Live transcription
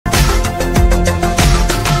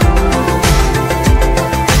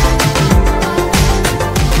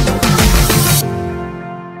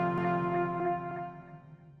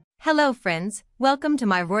Hello friends, welcome to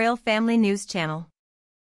my Royal Family News channel.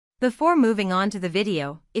 Before moving on to the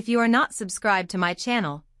video, if you are not subscribed to my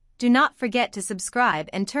channel, do not forget to subscribe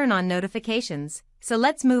and turn on notifications, so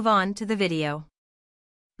let's move on to the video.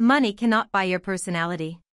 Money cannot buy your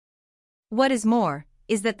personality. What is more,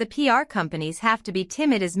 is that the PR companies have to be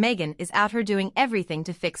timid as Meghan is out here doing everything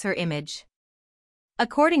to fix her image.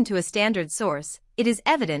 According to a standard source, it is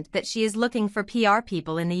evident that she is looking for PR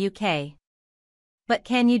people in the UK. But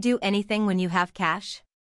can you do anything when you have cash?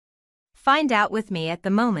 Find out with me at the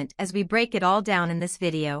moment as we break it all down in this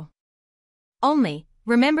video. Only,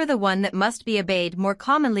 remember the one that must be obeyed, more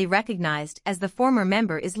commonly recognized as the former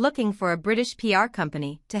member is looking for a British PR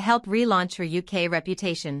company to help relaunch her UK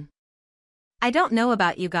reputation. I don't know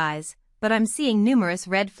about you guys, but I'm seeing numerous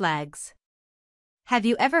red flags. Have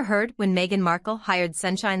you ever heard when Meghan Markle hired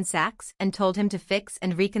Sunshine Sachs and told him to fix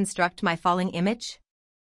and reconstruct my falling image?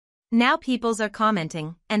 Now peoples are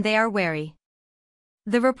commenting, and they are wary.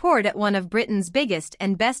 The report at one of Britain's biggest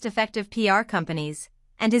and best effective PR companies,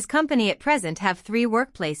 and his company at present have 3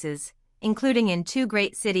 workplaces, including in 2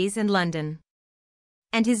 great cities and London.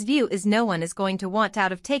 And his view is no one is going to want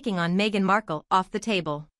out of taking on Meghan Markle off the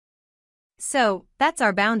table. So, that's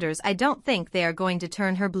our bounders. I don't think they are going to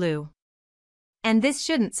turn her blue. And this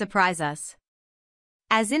shouldn't surprise us.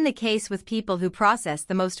 As in the case with people who process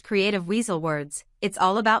the most creative weasel words, it's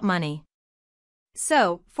all about money.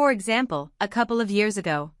 So, for example, a couple of years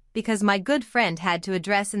ago, because my good friend had to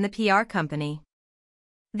address in the PR company.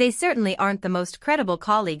 They certainly aren't the most credible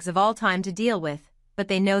colleagues of all time to deal with, but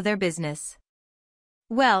they know their business.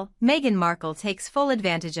 Well, Meghan Markle takes full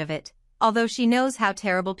advantage of it, although she knows how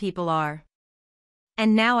terrible people are.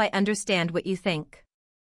 And now I understand what you think.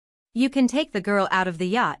 You can take the girl out of the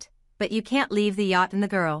yacht, but you can't leave the yacht and the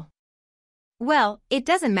girl. Well, it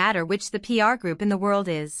doesn't matter which the PR group in the world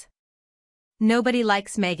is. Nobody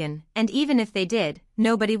likes Meghan, and even if they did,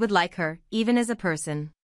 nobody would like her, even as a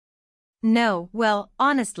person. No, well,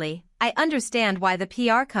 honestly, I understand why the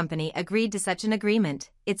PR company agreed to such an agreement.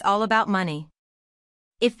 It's all about money.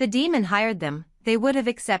 If the demon hired them, they would have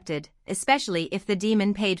accepted, especially if the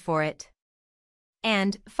demon paid for it.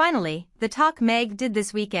 And, finally, the talk Meg did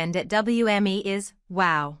this weekend at WME is,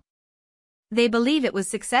 wow. They believe it was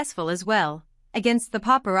successful as well, against the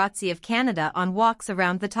paparazzi of Canada on walks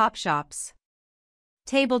around the top shops.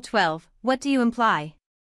 Table 12, what do you imply?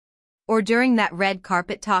 Or during that red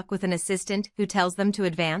carpet talk with an assistant who tells them to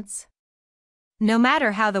advance? No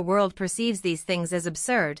matter how the world perceives these things as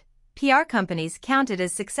absurd, PR companies count it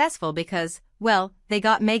as successful because, well, they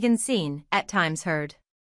got Meghan seen, at times heard.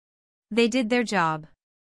 They did their job.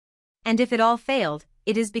 And if it all failed,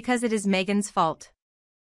 it is because it is Meghan's fault.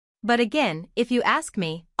 But again, if you ask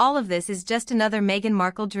me, all of this is just another Meghan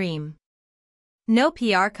Markle dream. No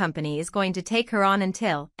PR company is going to take her on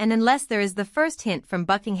until and unless there is the first hint from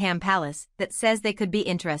Buckingham Palace that says they could be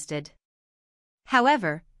interested.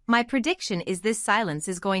 However, my prediction is this silence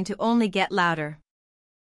is going to only get louder.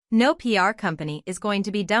 No PR company is going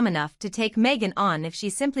to be dumb enough to take Meghan on if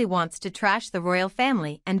she simply wants to trash the royal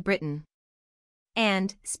family and Britain.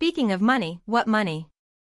 And, speaking of money, what money?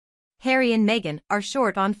 Harry and Meghan are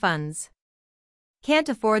short on funds. Can't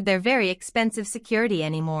afford their very expensive security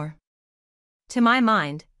anymore. To my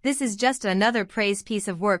mind, this is just another praise piece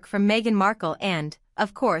of work from Meghan Markle and,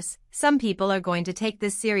 of course, some people are going to take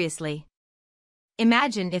this seriously.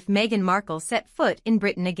 Imagine if Meghan Markle set foot in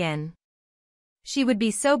Britain again. She would be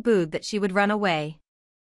so booed that she would run away.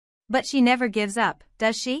 But she never gives up,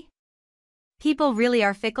 does she? People really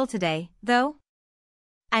are fickle today, though.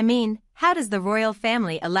 I mean, how does the royal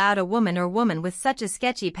family allow a woman with such a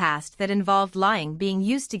sketchy past that involved lying being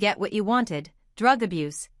used to get what you wanted, drug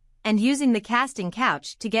abuse, and using the casting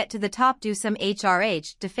couch to get to the top, do some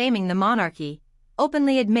HRH defaming the monarchy,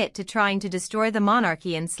 openly admit to trying to destroy the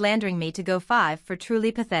monarchy and slandering me to go 5 for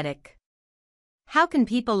truly pathetic. How can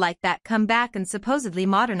people like that come back and supposedly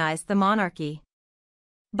modernize the monarchy?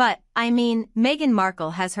 But, I mean, Meghan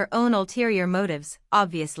Markle has her own ulterior motives,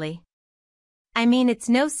 obviously. I mean, it's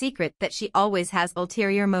no secret that she always has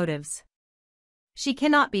ulterior motives. She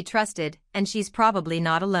cannot be trusted, and she's probably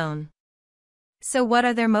not alone. So what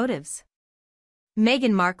are their motives?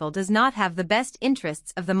 Meghan Markle does not have the best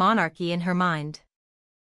interests of the monarchy in her mind.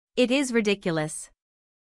 It is ridiculous.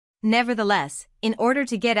 Nevertheless, in order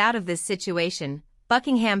to get out of this situation,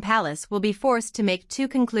 Buckingham Palace will be forced to make 2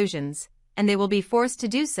 conclusions, and they will be forced to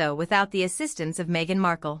do so without the assistance of Meghan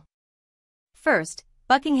Markle. First,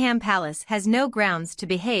 Buckingham Palace has no grounds to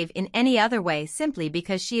behave in any other way simply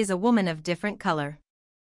because she is a woman of different color.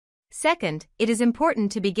 Second, it is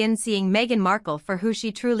important to begin seeing Meghan Markle for who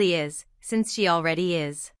she truly is, since she already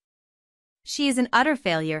is. She is an utter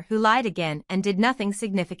failure who lied again and did nothing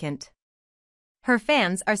significant. Her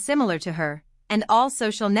fans are similar to her, and all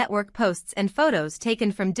social network posts and photos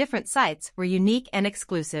taken from different sites were unique and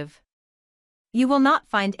exclusive. You will not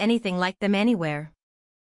find anything like them anywhere.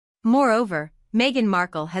 Moreover, Meghan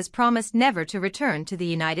Markle has promised never to return to the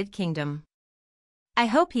United Kingdom. I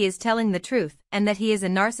hope he is telling the truth and that he is a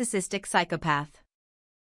narcissistic psychopath.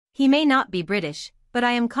 He may not be British, but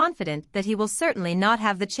I am confident that he will certainly not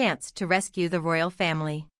have the chance to rescue the royal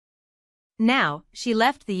family. Now, she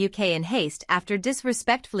left the UK in haste after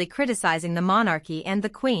disrespectfully criticizing the monarchy and the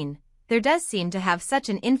Queen. There does seem to have such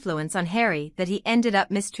an influence on Harry that he ended up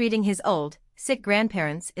mistreating his old, sick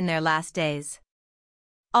grandparents in their last days.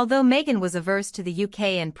 Although Meghan was averse to the UK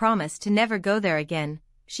and promised to never go there again,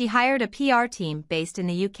 she hired a PR team based in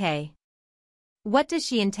the UK. What does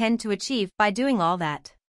she intend to achieve by doing all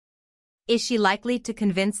that? Is she likely to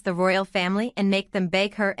convince the royal family and make them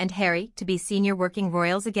beg her and Harry to be senior working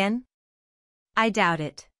royals again? I doubt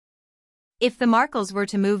it. If the Markles were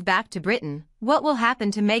to move back to Britain, what will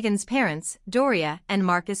happen to Meghan's parents, Doria and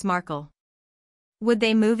Marcus Markle? Would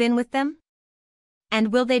they move in with them?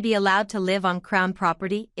 And will they be allowed to live on Crown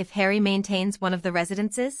property if Harry maintains one of the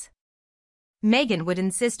residences? Meghan would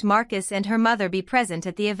insist Marcus and her mother be present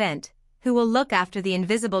at the event. Who will look after the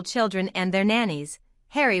invisible children and their nannies?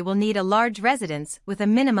 Harry will need a large residence with a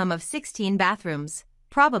minimum of 16 bathrooms.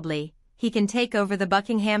 Probably, he can take over the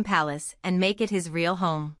Buckingham Palace and make it his real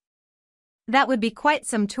home. That would be quite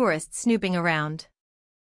some tourists snooping around.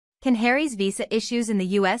 Can Harry's visa issues in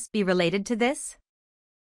the US be related to this?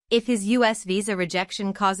 If his US visa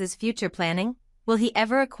rejection causes future planning, will he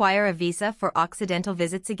ever acquire a visa for Occidental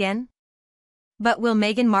visits again? But will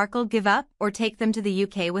Meghan Markle give up or take them to the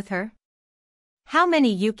UK with her? How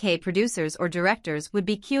many UK producers or directors would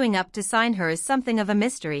be queuing up to sign her is something of a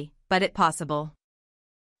mystery, but it's possible.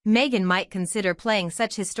 Meghan might consider playing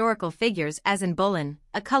such historical figures as Anne Boleyn,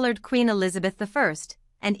 a colored Queen Elizabeth I,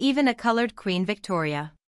 and even a colored Queen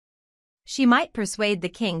Victoria. She might persuade the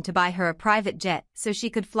king to buy her a private jet so she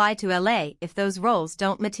could fly to LA if those roles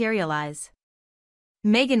don't materialize.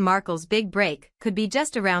 Meghan Markle's big break could be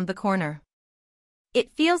just around the corner.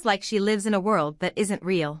 It feels like she lives in a world that isn't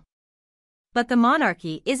real. But the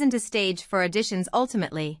monarchy isn't a stage for auditions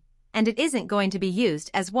ultimately, and it isn't going to be used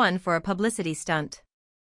as one for a publicity stunt.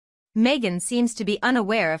 Meghan seems to be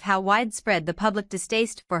unaware of how widespread the public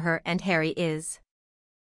distaste for her and Harry is.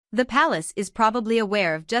 The palace is probably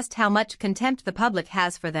aware of just how much contempt the public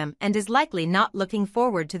has for them and is likely not looking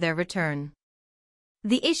forward to their return.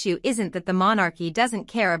 The issue isn't that the monarchy doesn't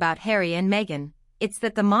care about Harry and Meghan, it's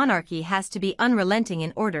that the monarchy has to be unrelenting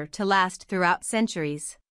in order to last throughout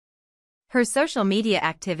centuries. Her social media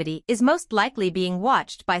activity is most likely being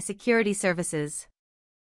watched by security services.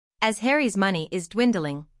 As Harry's money is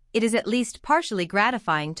dwindling, it is at least partially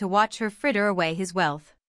gratifying to watch her fritter away his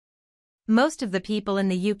wealth. Most of the people in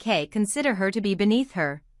the UK consider her to be beneath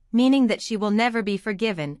her, meaning that she will never be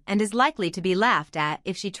forgiven and is likely to be laughed at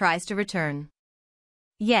if she tries to return.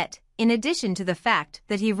 Yet, in addition to the fact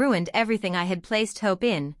that he ruined everything I had placed hope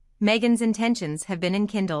in, Meghan's intentions have been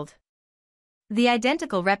enkindled. The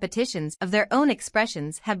identical repetitions of their own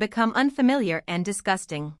expressions have become unfamiliar and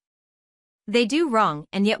disgusting. They do wrong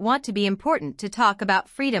and yet want to be important to talk about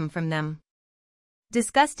freedom from them.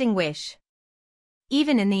 Disgusting wish.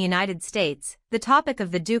 Even in the United States, the topic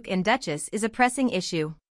of the Duke and Duchess is a pressing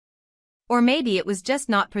issue. Or maybe it was just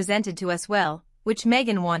not presented to us well, which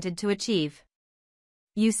Meghan wanted to achieve.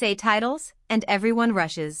 You say titles, and everyone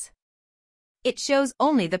rushes. It shows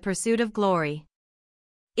only the pursuit of glory.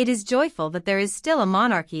 It is joyful that there is still a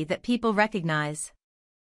monarchy that people recognize.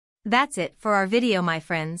 That's it for our video, my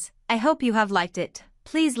friends. I hope you have liked it.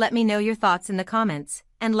 Please let me know your thoughts in the comments,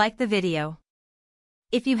 and like the video.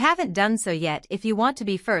 If you haven't done so yet, if you want to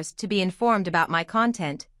be first to be informed about my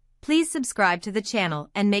content, please subscribe to the channel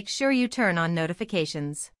and make sure you turn on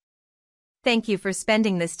notifications. Thank you for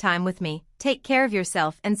spending this time with me. Take care of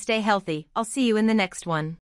yourself and stay healthy. I'll see you in the next one.